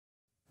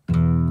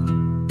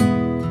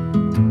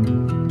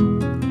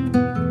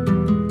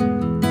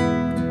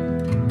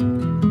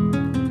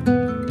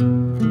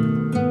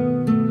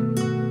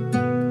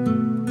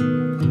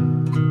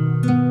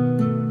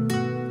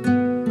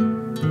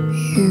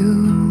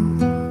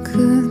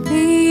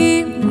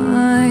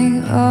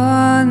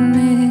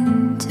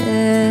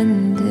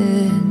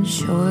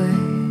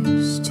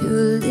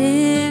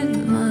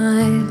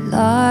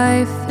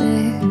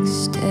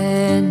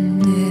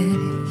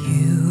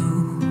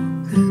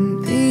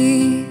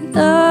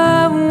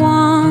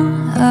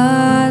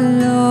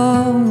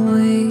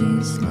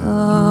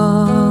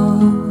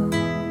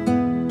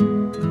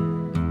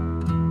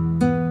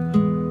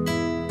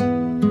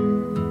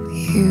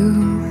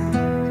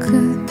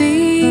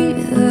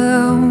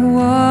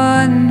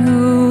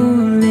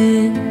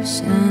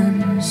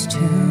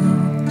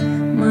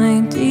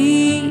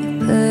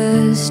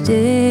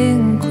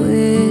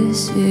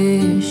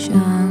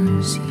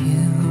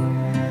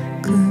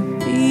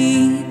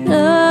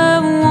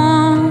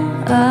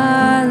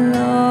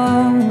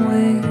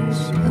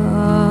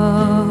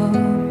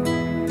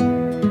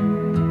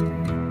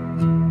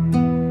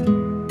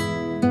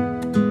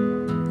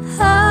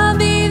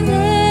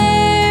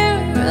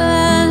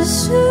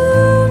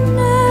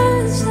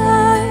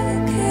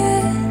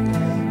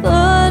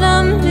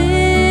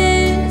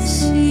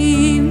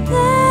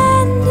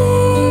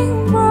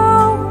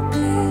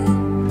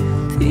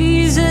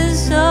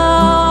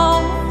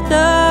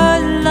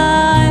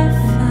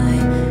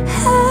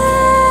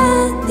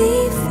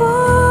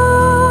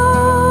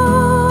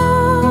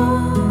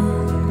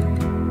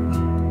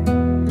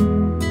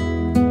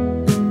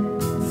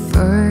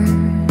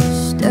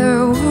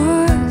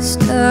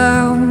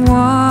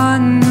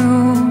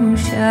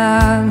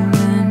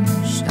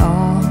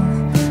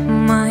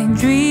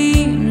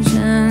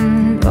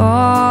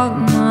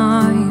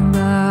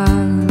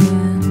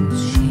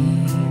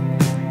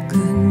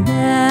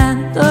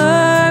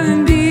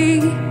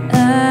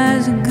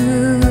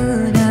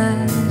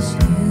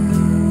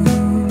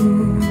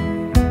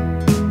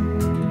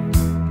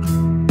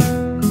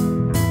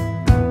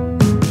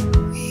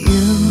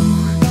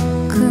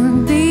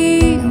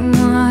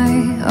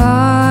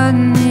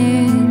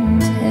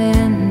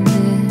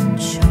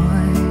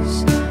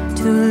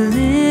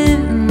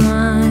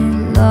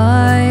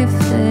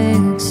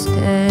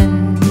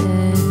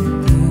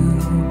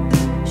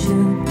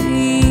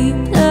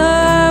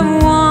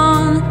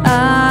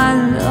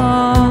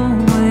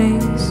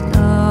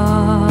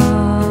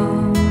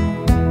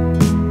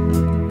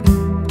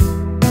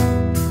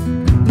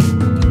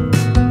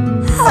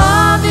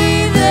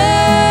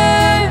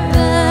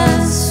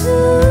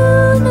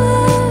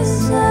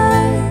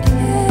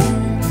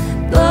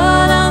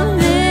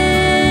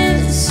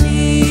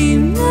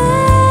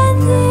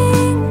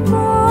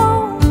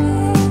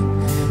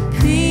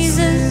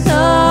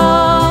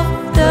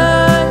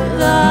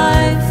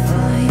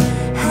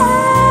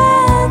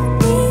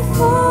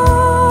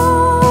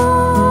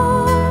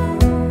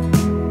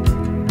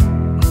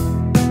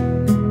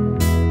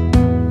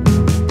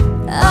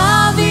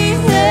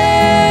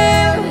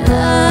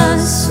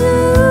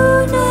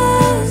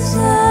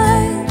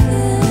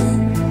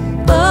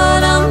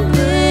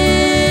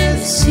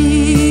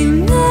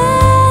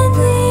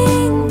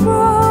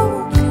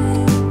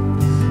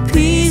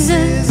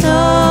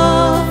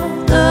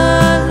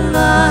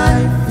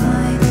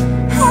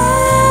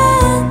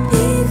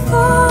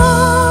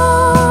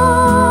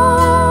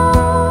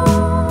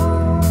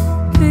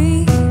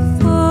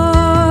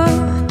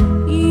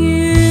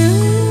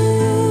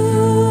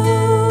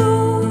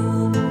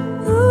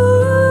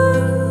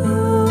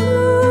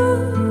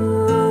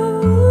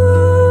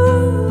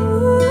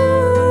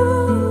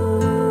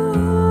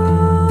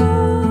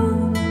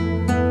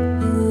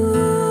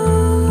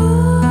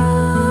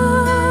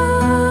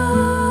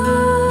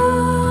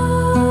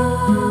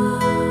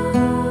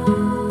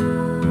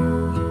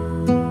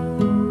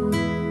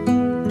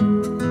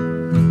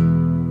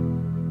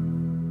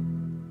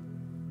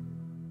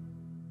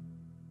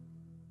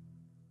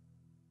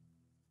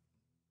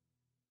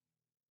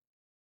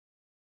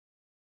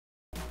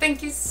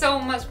Thank you so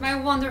much, my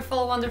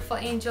wonderful, wonderful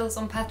angels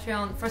on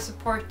Patreon, for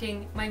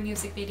supporting my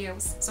music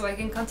videos so I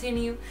can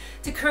continue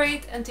to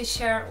create and to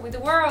share with the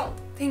world.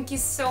 Thank you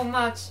so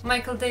much,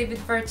 Michael David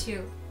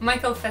Virtue,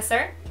 Michael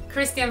Fesser,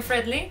 Christian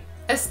Fredley,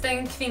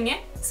 Östen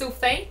Kvinge,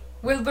 Sofei,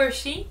 Wilbur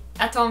Shee,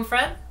 Atom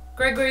Fred,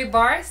 Gregory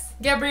Bars,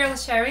 Gabriel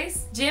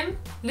Cherries, Jim,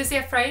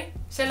 Lucia Frey,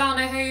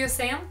 Shelane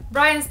Höjusen,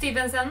 Brian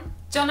Stevenson,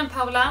 John and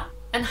Paula,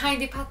 and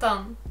Heidi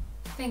Patton.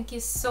 Thank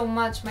you so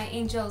much, my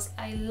angels.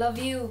 I love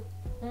you.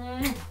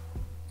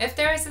 If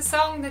there is a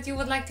song that you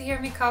would like to hear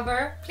me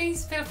cover,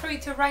 please feel free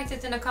to write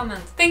it in a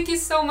comment. Thank you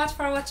so much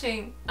for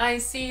watching. I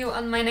see you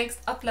on my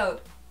next upload.